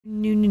This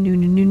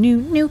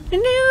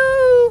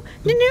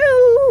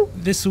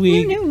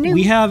week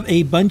we have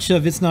a bunch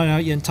of it's not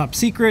out yet in top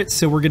secret,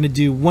 so we're going to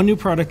do one new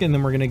product and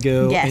then we're going to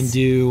go and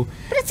do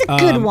but it's a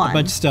good one. A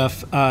bunch of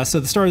stuff. So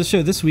the star of the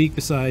show this week,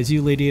 besides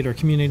you, Lady 8, our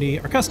community,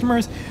 our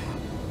customers,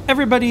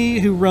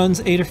 everybody who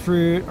runs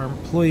Adafruit, our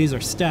employees,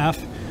 our staff,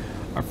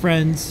 our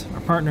friends,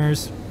 our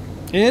partners,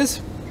 is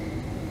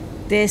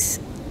this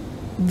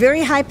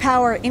very high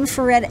power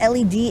infrared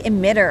LED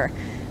emitter.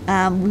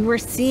 We were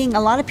seeing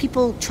a lot of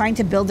people trying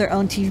to build their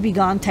own TV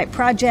Gone type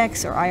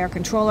projects or IR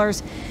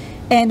controllers.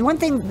 And one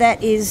thing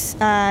that is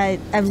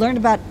I've learned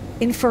about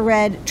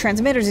infrared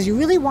transmitters is you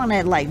really want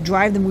to like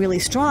drive them really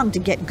strong to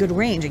get good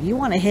range. Like you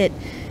want to hit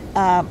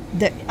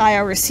the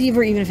IR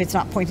receiver even if it's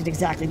not pointed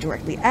exactly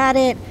directly at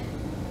it,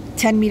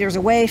 10 meters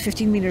away,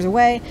 15 meters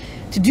away.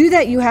 To do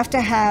that, you have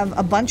to have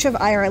a bunch of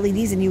IR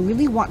LEDs and you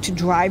really want to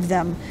drive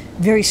them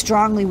very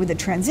strongly with a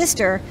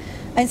transistor.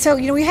 And so,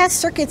 you know, we have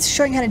circuits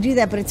showing how to do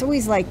that, but it's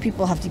always like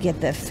people have to get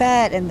the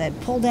FET and the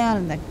pull down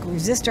and the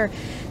resistor.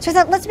 So I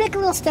thought, let's make a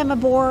little STEMMA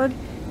board.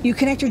 You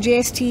connect your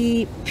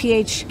JST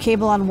PH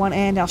cable on one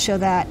end, I'll show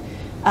that.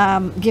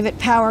 Give it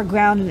power,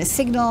 ground, and a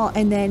signal,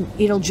 and then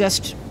it'll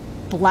just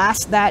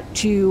blast that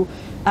to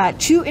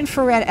 2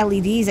 infrared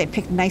LEDs. I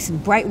picked nice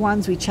and bright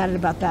ones. We chatted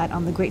about that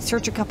on the Great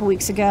Search a couple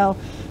weeks ago.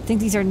 I think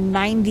these are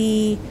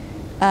 90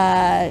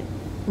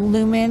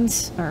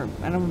 lumens, or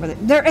I don't remember.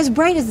 They're as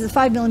bright as the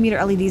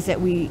 5mm LEDs that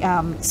we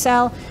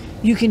sell.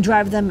 You can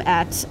drive them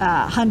at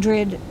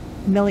 100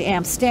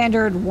 milliamp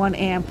standard, 1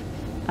 amp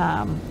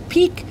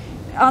peak.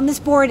 On this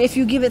board, if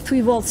you give it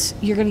 3 volts,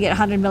 you're going to get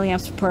 100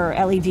 milliamps per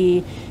LED.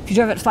 If you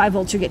drive it at 5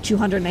 volts, you get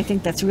 200, and I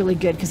think that's really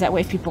good because that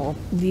way if people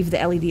leave the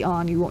LED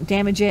on, you won't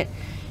damage it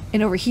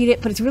and overheat it.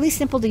 But it's really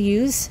simple to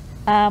use.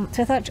 So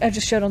I thought I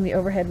just showed on the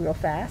overhead real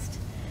fast.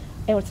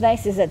 And what's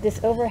nice is that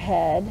this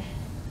overhead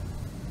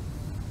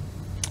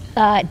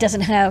it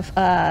doesn't have,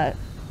 I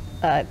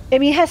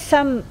mean, it has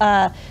some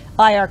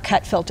IR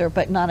cut filter,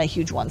 but not a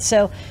huge one.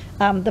 So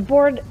the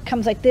board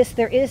comes like this.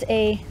 There is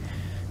a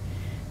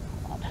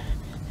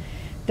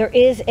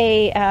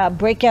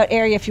breakout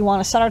area if you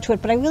want to solder to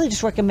it, but I really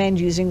just recommend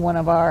using one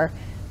of our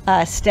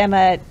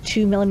STEMMA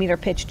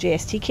 2mm pitch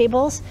JST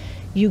cables.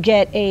 You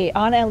get a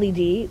on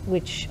LED,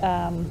 which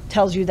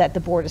tells you that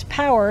the board is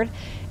powered,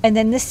 and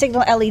then this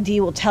signal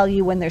LED will tell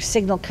you when there's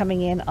signal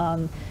coming in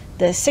on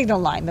the signal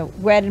line. The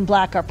red and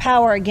black are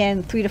power.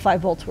 Again, 3 to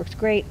 5 volts works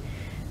great.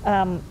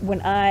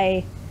 When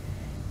I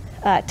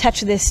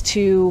touch this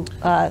to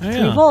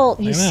 3 volt,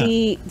 you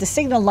see the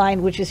signal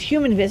line, which is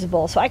human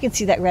visible. So I can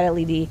see that red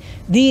LED.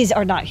 These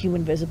are not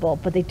human visible,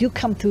 but they do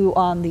come through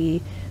on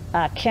the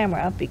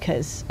camera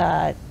because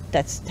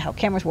that's how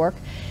cameras work.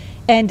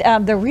 And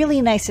they're really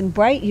nice and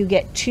bright. You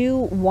get 2,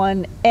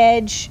 1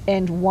 edge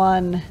and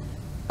 1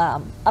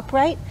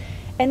 upright.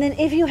 And then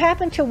if you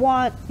happen to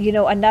want, you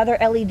know, another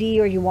LED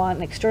or you want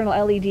an external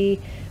LED,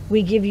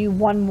 we give you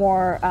one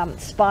more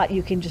spot.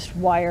 You can just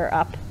wire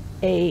up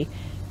a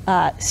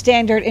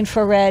standard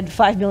infrared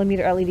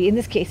 5mm LED. In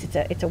this case,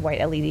 it's a white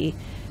LED.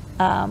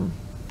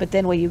 But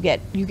then you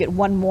get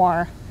one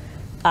more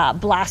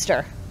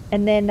blaster,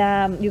 and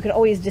then you can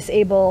always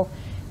disable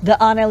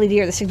the on LED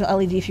or the signal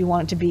LED if you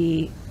want it to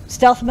be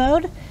stealth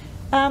mode.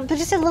 But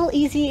just a little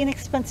easy,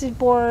 inexpensive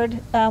board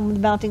with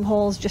mounting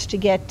holes just to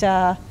get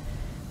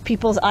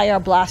people's IR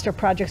blaster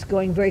projects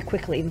going very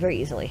quickly and very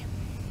easily.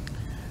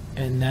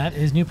 And that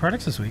is new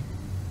products this week.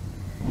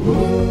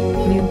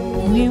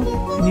 New.